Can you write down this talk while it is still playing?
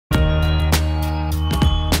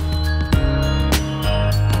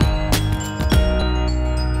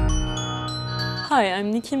Hi,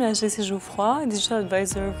 I'm Nikki Majlesi-Jouffroy, Digital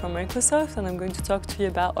Advisor from Microsoft, and I'm going to talk to you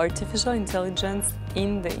about artificial intelligence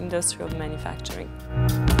in the industry of manufacturing.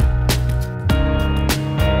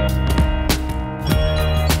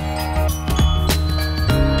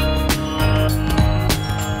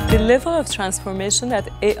 The level of transformation that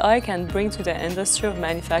AI can bring to the industry of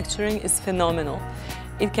manufacturing is phenomenal.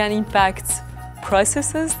 It can impact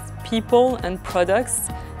processes, people, and products,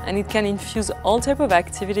 and it can infuse all types of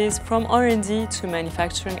activities from R&D to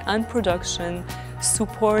manufacturing and production,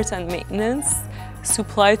 support and maintenance,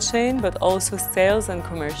 supply chain, but also sales and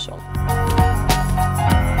commercial.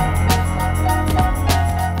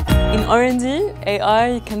 In R&D,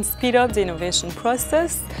 AI can speed up the innovation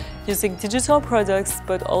process using digital products,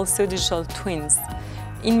 but also digital twins.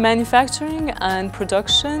 In manufacturing and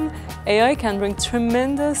production, AI can bring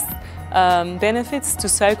tremendous benefits to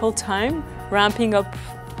cycle time, ramping up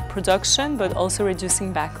production, but also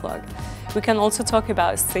reducing backlog. We can also talk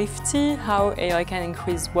about safety, how AI can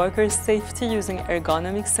increase worker safety using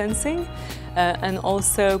ergonomic sensing, and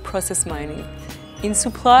also process mining. In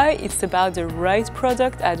supply, it's about the right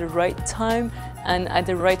product at the right time and at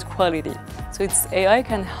the right quality. So AI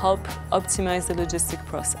can help optimize the logistic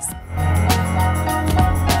process.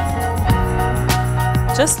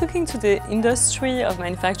 Just looking to the industry of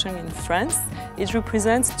manufacturing in France, it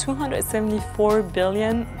represents 274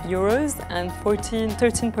 billion euros and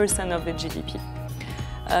 13% of the GDP.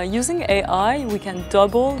 Using AI, we can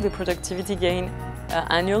double the productivity gain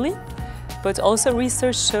annually, but also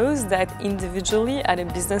research shows that individually at a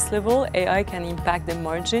business level, AI can impact the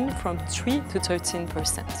margin from 3 to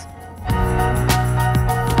 13%.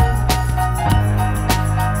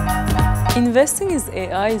 Investing in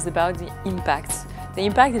AI is about the impact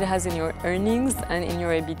it has in your earnings and in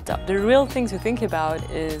your EBITDA. The real thing to think about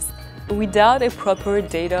is without a proper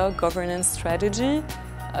data governance strategy,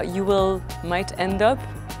 you might end up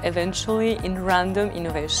eventually in random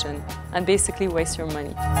innovation and basically waste your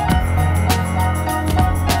money.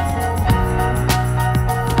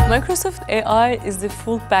 Microsoft AI is the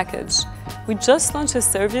full package. We just launched a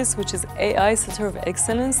service which is AI Center of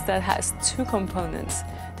Excellence that has two components.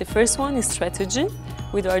 The first one is strategy.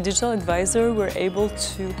 With our digital advisor, we're able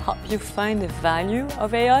to help you find the value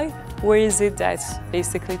of AI. Where is it that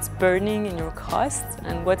basically it's burning in your costs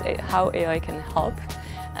and how AI can help.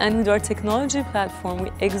 And with our technology platform,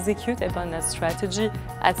 we execute upon that strategy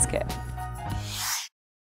at scale.